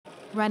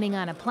Running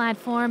on a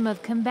platform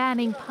of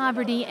combating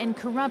poverty and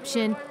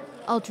corruption,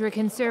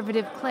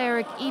 ultra-conservative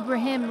cleric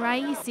Ebrahim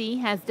Raisi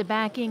has the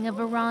backing of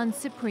Iran's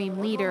supreme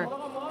leader.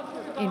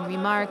 In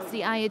remarks,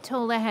 the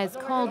Ayatollah has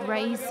called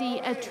Raisi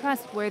a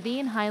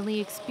trustworthy and highly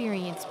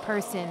experienced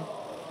person.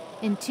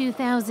 In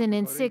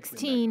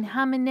 2016,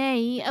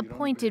 Rahmani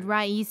appointed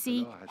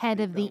Raisi head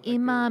of the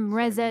Ebrahim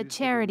Raisi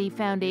Charity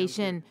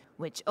Foundation,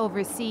 which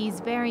oversees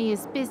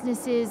various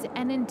businesses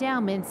and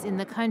endowments in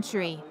the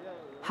country.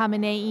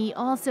 Rahmani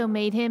also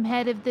made him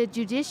head of the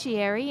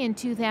judiciary in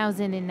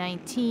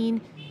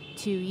 2019,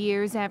 2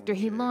 years after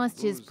he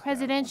lost his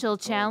presidential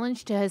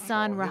challenge to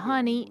Hassan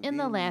Rahmani in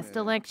the last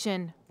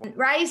election.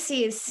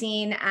 Raisi is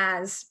seen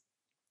as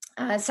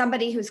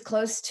somebody who's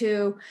close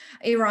to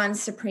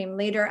Iran's supreme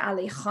leader,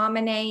 Ali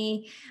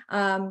Khamenei.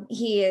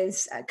 He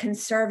is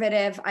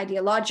conservative,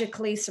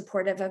 ideologically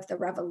supportive of the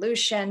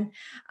revolution,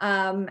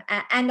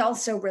 and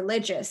also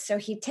religious. So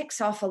he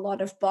ticks off a lot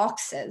of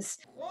boxes.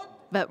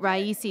 But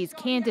Raisi's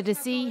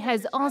candidacy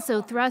has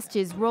also thrust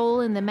his role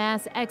in the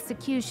mass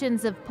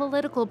executions of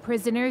political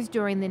prisoners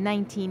during the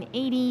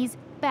 1980s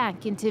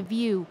back into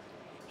view.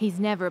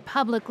 He's never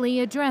publicly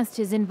addressed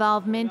his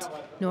involvement,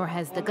 nor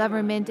has the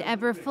government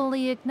ever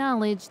fully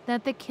acknowledged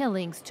that the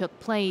killings took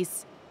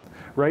place.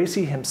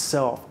 Raisi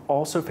himself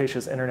also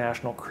faces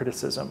international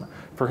criticism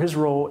for his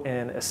role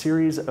in a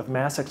series of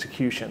mass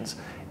executions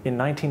in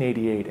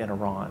 1988 in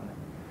Iran.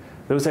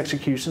 Those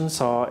executions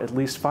saw at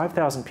least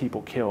 5,000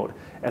 people killed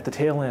at the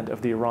tail end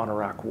of the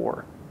Iran-Iraq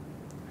War.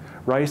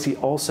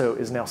 Raisi also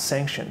is now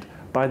sanctioned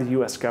by the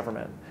U.S.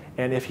 government,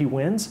 and if he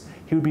wins,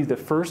 he would be the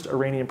first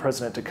Iranian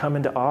president to come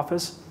into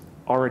office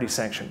already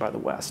sanctioned by the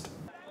West.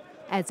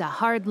 As a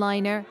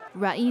hardliner,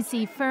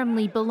 Raisi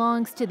firmly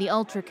belongs to the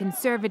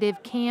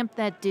ultra-conservative camp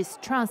that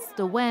distrusts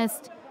the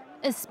West,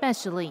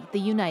 especially the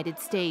United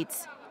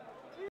States.